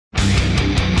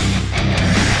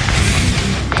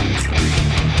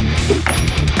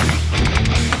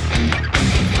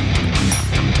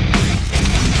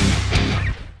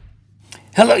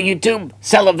Hello YouTube,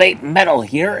 Salivate Metal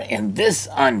here, and this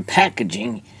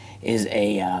unpackaging is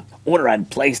a order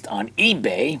I'd placed on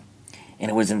eBay,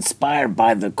 and it was inspired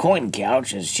by the coin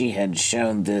couch, as she had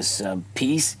shown this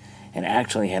piece and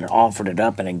actually had offered it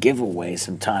up in a giveaway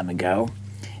some time ago.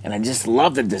 And I just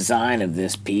love the design of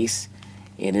this piece.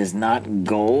 It is not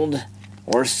gold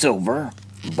or silver,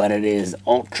 but it is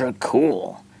ultra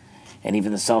cool. And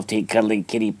even the Soft Cuddly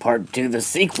Kitty Part 2, the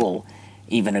sequel,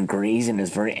 even agrees and is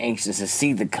very anxious to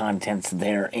see the contents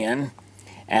therein,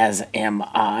 as am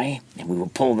I. And we will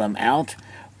pull them out,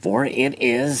 for it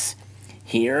is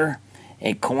here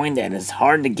a coin that is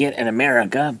hard to get in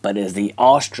America, but is the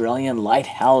Australian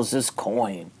Lighthouses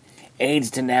coin.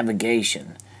 Aids to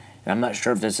navigation. And I'm not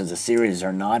sure if this is a series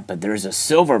or not, but there's a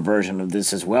silver version of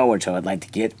this as well, which I would like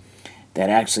to get, that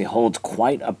actually holds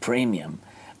quite a premium.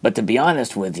 But to be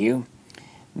honest with you,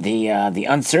 the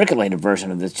uncirculated version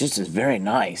of this just is very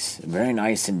nice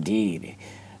indeed.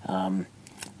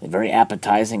 Very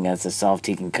appetizing, as the Soft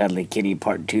Cuddly Kitty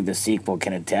Part 2, the sequel,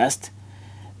 can attest.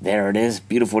 There it is,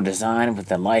 beautiful design with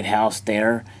the lighthouse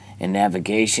there and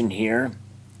navigation here.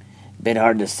 Bit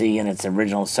hard to see in its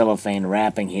original cellophane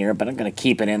wrapping here, but I'm going to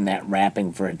keep it in that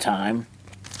wrapping for a time.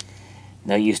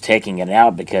 No use taking it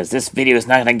out because this video is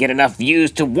not going to get enough views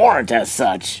to warrant as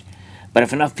such. But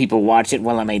if enough people watch it,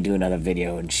 well, I may do another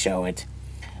video and show it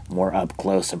more up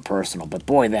close and personal. But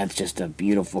boy, that's just a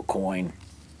beautiful coin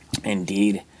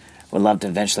indeed. Would love to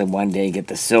eventually one day get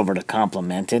the silver to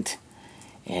complement it.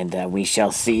 And we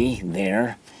shall see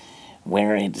there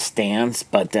where it stands.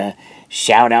 But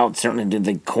shout out certainly to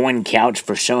the Coin Couch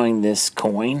for showing this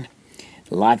coin.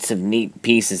 Lots of neat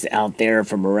pieces out there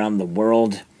from around the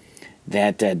world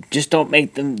that just don't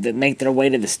make their way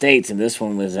to the States, and this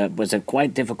one was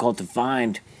quite difficult to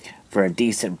find for a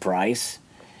decent price,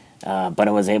 but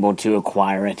I was able to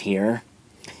acquire it here,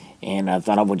 and I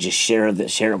thought I would just share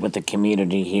it with the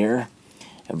community here.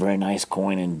 A very nice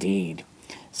coin indeed.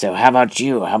 So how about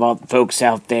you? How about folks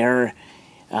out there?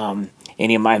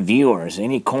 Any of my viewers?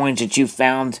 Any coins that you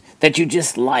found that you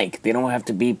just like? They don't have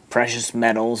to be precious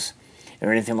metals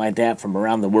or anything like that from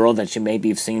around the world that you maybe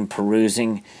have seen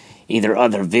perusing either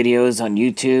other videos on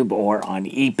YouTube or on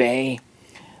eBay,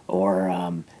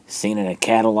 or seen in a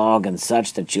catalog and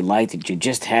such that you liked, that you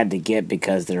just had to get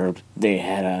because they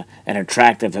had an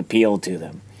attractive appeal to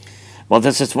them. Well,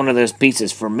 this is one of those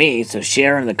pieces for me, so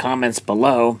share in the comments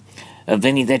below of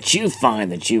any that you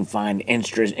find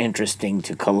interesting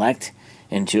to collect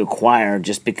and to acquire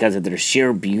just because of their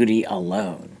sheer beauty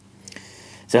alone.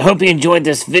 So I hope you enjoyed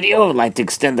this video. I'd like to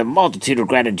extend the multitude of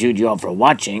gratitude you all for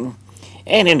watching,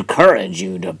 and encourage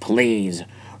you to please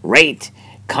rate,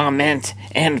 comment,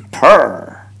 and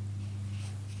purr.